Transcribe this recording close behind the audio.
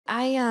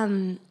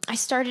I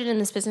started in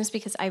this business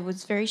because I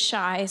was very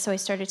shy, so I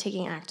started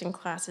taking acting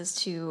classes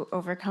to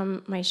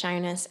overcome my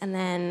shyness. And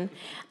then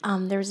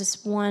there was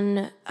this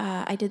one,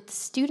 I did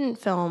student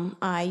film.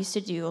 I used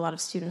to do a lot of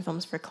student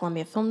films for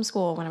Columbia Film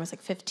School when I was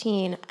like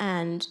 15,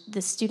 and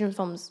the student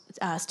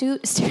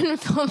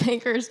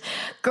filmmaker's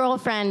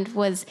girlfriend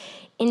was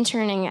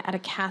interning at a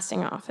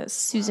casting office,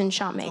 Susan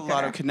Shopmaker. A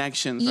lot of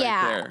connections right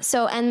there.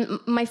 So,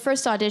 and my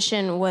first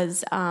audition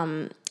was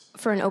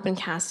for an open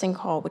casting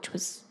call, which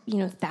was,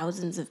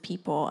 thousands of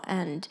people.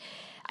 And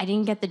I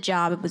didn't get the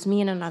job. It was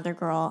me and another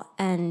girl.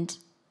 And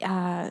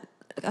a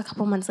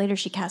couple months later,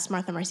 she cast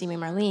Martha Marcy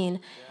Marlene.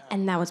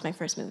 And that was my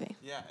first movie.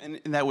 Yeah, and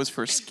that was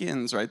for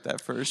Skins, right?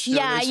 That first show.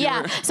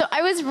 Yeah. So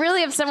I was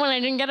really upset when I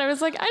didn't get it. I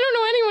was like, I don't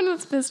know anyone in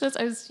this business.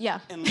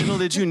 And little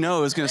did you know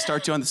it was going to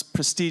start you on this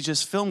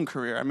prestigious film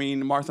career. I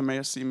mean, Martha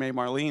Marcy May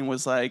Marlene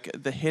was like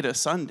the hit of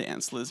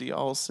Sundance. Lizzie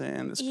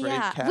Olsen, this great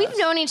cast. We've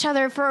known each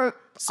other for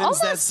since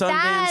almost that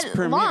Sundance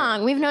premiere.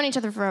 Long. We've known each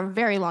other for a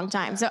very long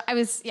time. So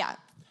I've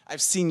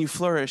seen you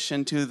flourish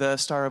into the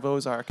star of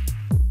Ozark.